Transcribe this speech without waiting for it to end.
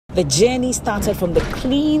The journey started from the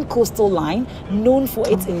clean coastal line, known for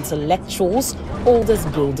its intellectuals,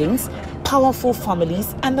 oldest buildings, powerful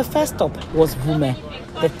families, and the first stop was Vume,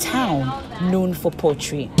 the town known for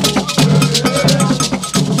poetry.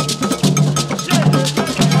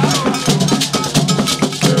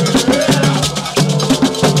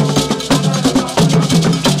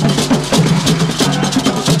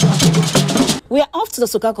 We are off to the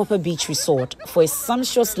Sokakope Beach Resort for a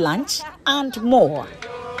sumptuous lunch and more.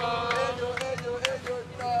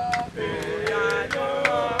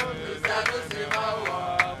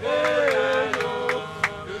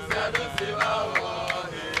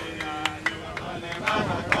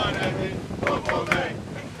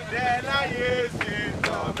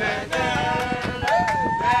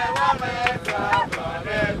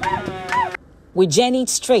 We journeyed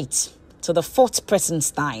straight to the Fort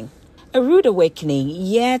Presenstein. A rude awakening,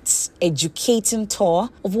 yet educating tour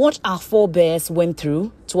of what our forebears went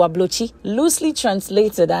through to Ablochi, loosely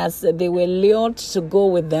translated as they were lured to go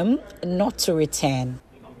with them, not to return.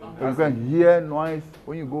 You can hear noise.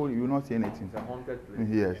 When you go, you will not see anything. It's a haunted place.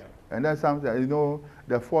 Yes. And then sometimes,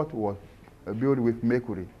 the fort was built with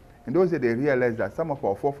mercury. In those days, they realized that some of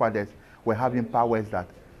our forefathers were having powers that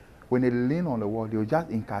when they lean on the wall, they would just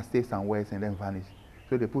incastate some words and then vanish.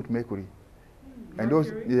 So they put mercury. And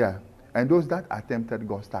those that attempted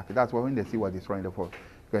got stuck. That's why when they see what destroying the fort,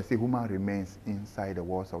 you can see human remains inside the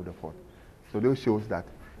walls of the fort. So those shows that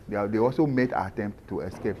they also made an attempt to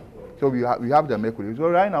escape. So we have the mercury. So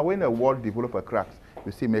right now, when the wall develops cracks,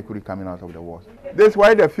 you see mercury coming out of the walls. This is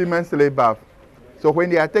why the females slave bath. So when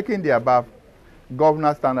they are taking their bath,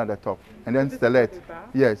 governors stand at the top and then select.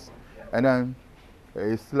 Yes. And then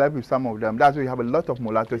slept with some of them. That's why you have a lot of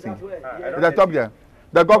mulattoes in the top there.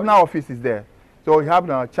 The governor office is there. So you have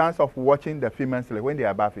the chance of watching the females when they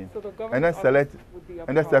are bathing. So and then select,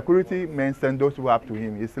 and the security men send those who have to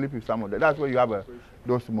him. He sleep with some of them. That's why you have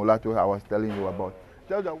those mulattoes I was telling you about.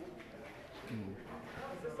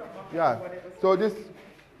 Yeah. So this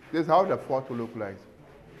is how the fort will look like.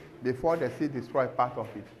 Before the sea destroyed part of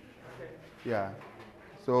it. Yeah.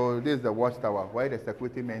 So this is the watchtower where the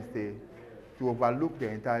security men stay to overlook the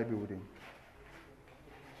entire building.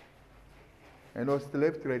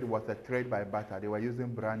 Slave trade was a trade by barter. They were using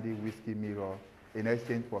brandy, whiskey, mirror in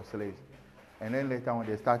exchange for slaves. And then later on,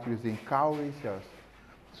 they start using cowrie shells.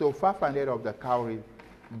 So 500 of the cowrie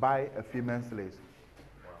buy a female slave,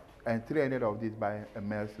 and 300 of these buy a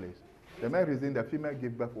male slave. The main reason the female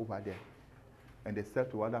give birth over there, and they sell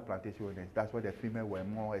to other plantation owners. That's why the female were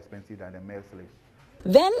more expensive than the male slaves.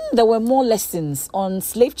 Then there were more lessons on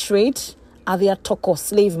slave trade at the Atoko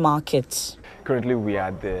slave market. Currently, we are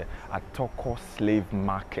at the Atoko slave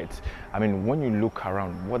market. I mean, when you look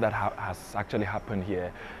around, what has actually happened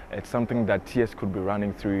here, it's something that tears could be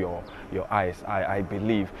running through your eyes, I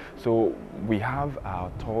believe. So we have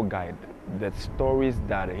our tour guide, the stories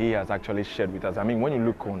that he has actually shared with us. I mean, when you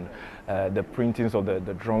look on the printings of the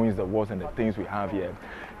drawings, the walls and the things we have here,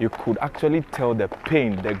 you could actually tell the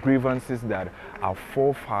pain, the grievances that our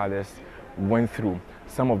forefathers went through.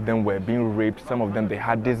 Some of them were being raped. Some of them, they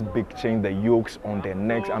had this big chain, the yokes on their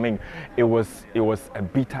necks. I mean, it was a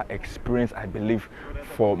bitter experience, I believe,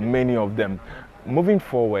 for many of them. Moving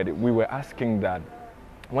forward, we were asking that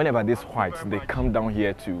whenever these whites, they come down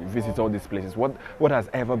here to visit all these places, what has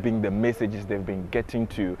ever been the messages they've been getting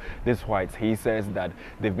to these whites? He says that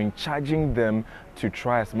they've been charging them to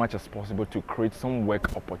try as much as possible to create some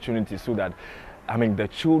work opportunities so that, I mean, the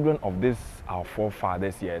children of our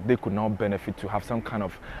forefathers here, they could now benefit to have some kind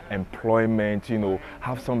of employment,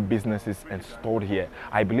 have some businesses installed here.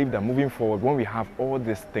 I believe that moving forward, when we have all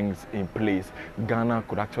these things in place, Ghana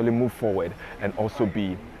could actually move forward and also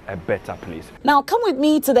be a better place. Now come with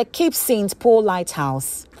me to the Cape St. Paul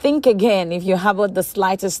Lighthouse. Think again if you haven't the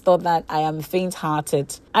slightest thought that I am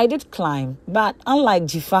faint-hearted. I did climb, but unlike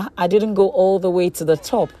Jifa, I didn't go all the way to the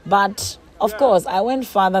top. But of course, I went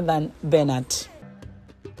farther than Bernard.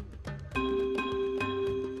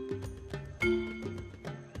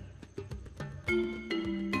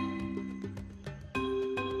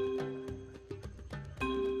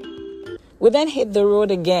 We then hit the road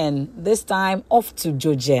again, this time off to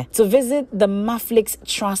Joje, to visit the Maflix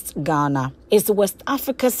Trust Ghana. It's West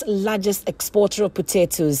Africa's largest exporter of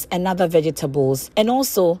potatoes and other vegetables, and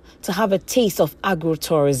also to have a taste of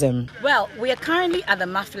agro-tourism. Well, we are currently at the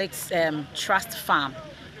Maflix Trust Farm.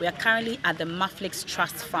 We are currently at the Maflix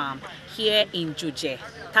Trust Farm here in Joje,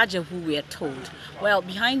 Tajahu, we are told. Well,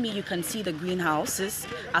 behind me you can see the greenhouses.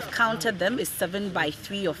 I've counted them, it's 7 by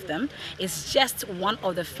 3 of them. It's just one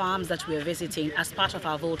of the farms that we are visiting as part of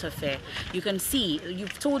our Volta Fair. You can see,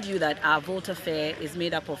 you've told you that our Volta Fair is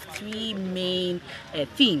made up of 3 main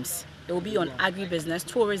themes. It will be on agribusiness,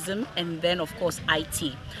 tourism, and then of course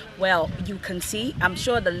IT. Well, you can see, I'm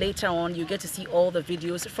sure that later on you get to see all the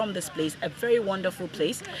videos from this place. A very wonderful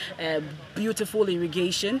place, beautiful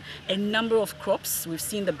irrigation, a number of crops. We've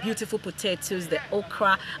seen the beautiful potatoes, the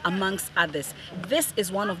okra, amongst others. This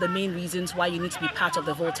is one of the main reasons why you need to be part of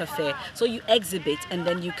the Volta Fair. So you exhibit and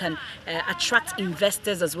then you can attract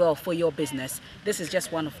investors as well for your business. This is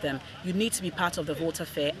just one of them. You need to be part of the Volta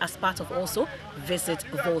Fair as part of also Visit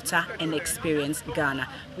Volta and Experience Ghana.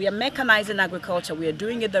 We are mechanizing agriculture. We are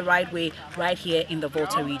doing it the right way right here in the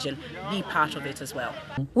Volta region. Be part of it as well.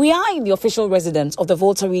 We are in the official residence of the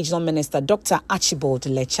Volta Regional Minister, Dr. Archibald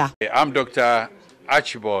Lecha. I'm Dr.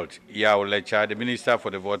 Archibald Yao Lecha, the Minister for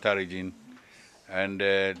the Volta region. And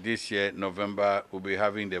this year, November, we'll be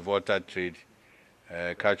having the Volta Trade,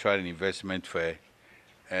 Cultural and Investment Fair.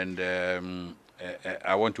 And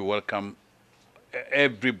I want to welcome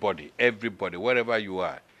everybody, wherever you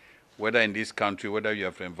are, whether in this country, whether you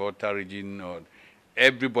are from Volta region, or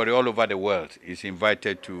everybody all over the world is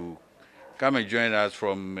invited to come and join us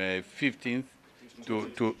from 15th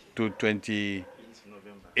to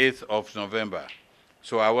 28th of November.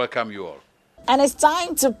 So I welcome you all. And it's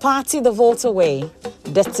time to party the Volta way.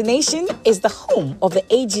 Destination is the home of the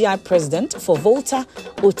AGI president for Volta,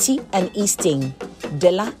 Oti and Easting,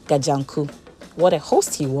 Dela Gajanku. What a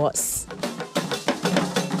host he was.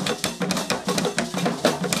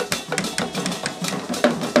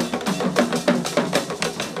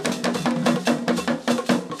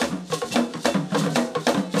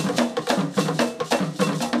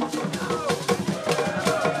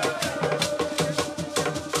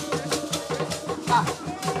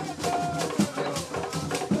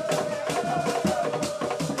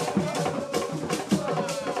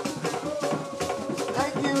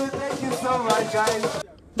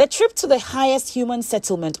 The trip to the highest human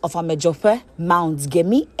settlement of Amejope, Mount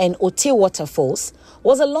Gemi and Ote waterfalls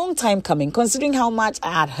was a long time coming, considering how much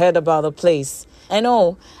I had heard about the place. I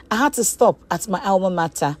know, I had to stop at my alma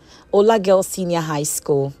mater, Ola Girls Senior High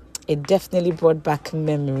School. It definitely brought back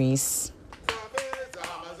memories.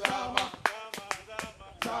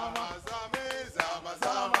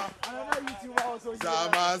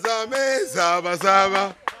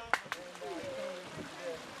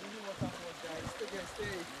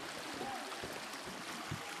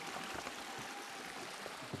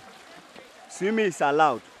 Swimming is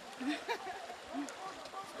allowed.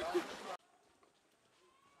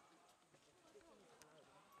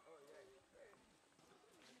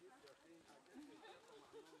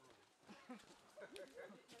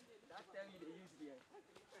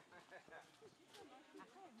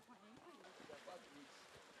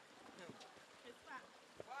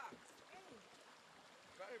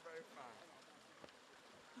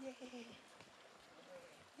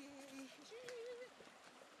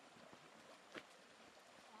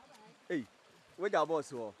 Hey, where the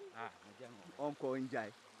boss was? Uncle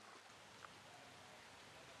Injai.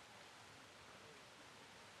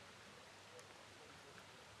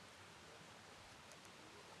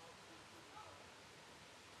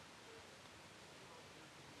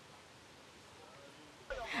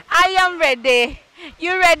 I am ready.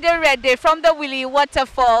 You ready? From the Willie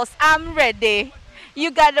Waterfalls, I'm ready.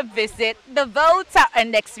 You gotta visit the Volta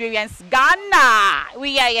and Experience Ghana.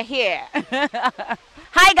 We are here.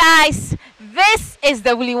 Hi guys, this is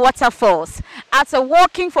the Willie Waterfalls. After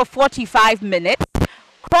walking for 45 minutes,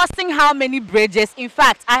 crossing how many bridges? In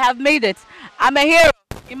fact, I have made it. I'm a hero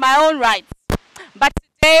in my own right. But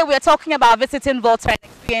today we're talking about visiting Volta and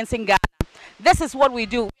experiencing Ghana. This is what we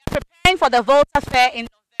do. We're preparing for the Volta Fair in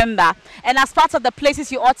November. And as part of the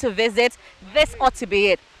places you ought to visit, this ought to be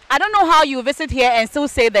it. I don't know how you visit here and still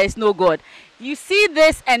say there is no God. You see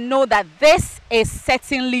this and know that this is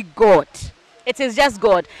certainly God. It is just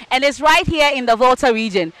God. And it's right here in the Volta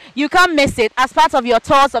region. You can't miss it. As part of your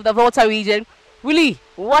tours of the Volta region, really,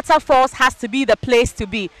 Waterfalls has to be the place to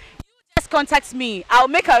be. You just contact me. I'll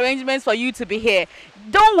make arrangements for you to be here.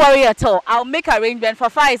 Don't worry at all. I'll make arrangements.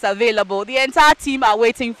 Fafa is available. The entire team are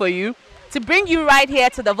waiting for you to bring you right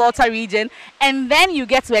here to the Volta region, and then you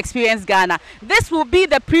get to experience Ghana. This will be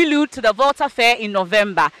the prelude to the Volta Fair in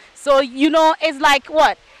November. So, you know, it's like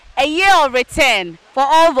what? A year of return for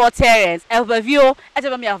all Voltarians.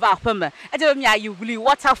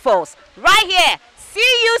 Waterfalls. Right here.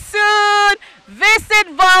 See you soon. Visit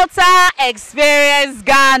Volta, experience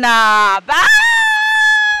Ghana. Bye!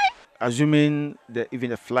 Assuming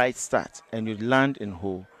even the flight starts and you land in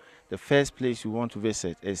Ho, the first place you want to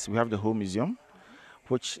visit is we have the Ho Museum,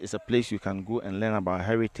 which is a place you can go and learn about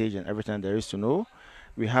heritage and everything there is to know.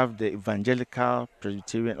 We have the Evangelical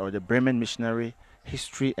Presbyterian or the Bremen Missionary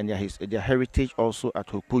history and their heritage also at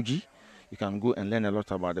Hopoji. You can go and learn a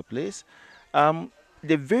lot about the place. The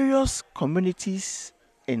various communities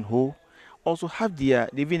in Ho also have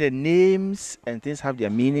even the names and things have their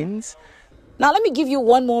meanings. Now, let me give you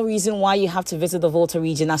one more reason why you have to visit the Volta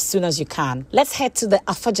region as soon as you can. Let's head to the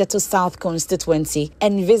Afaja South constituency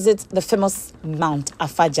and visit the famous Mount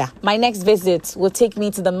Afaja. My next visit will take me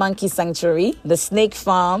to the Monkey Sanctuary, the Snake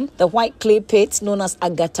Farm, the White Clay Pit known as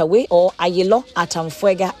Agatawe or Ayelo at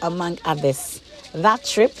Amfuega, among others. That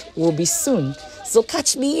trip will be soon, so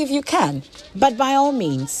catch me if you can. But by all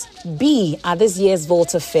means, be at this year's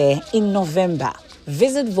Volta Fair in November.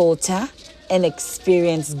 Visit Volta and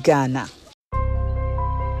experience Ghana.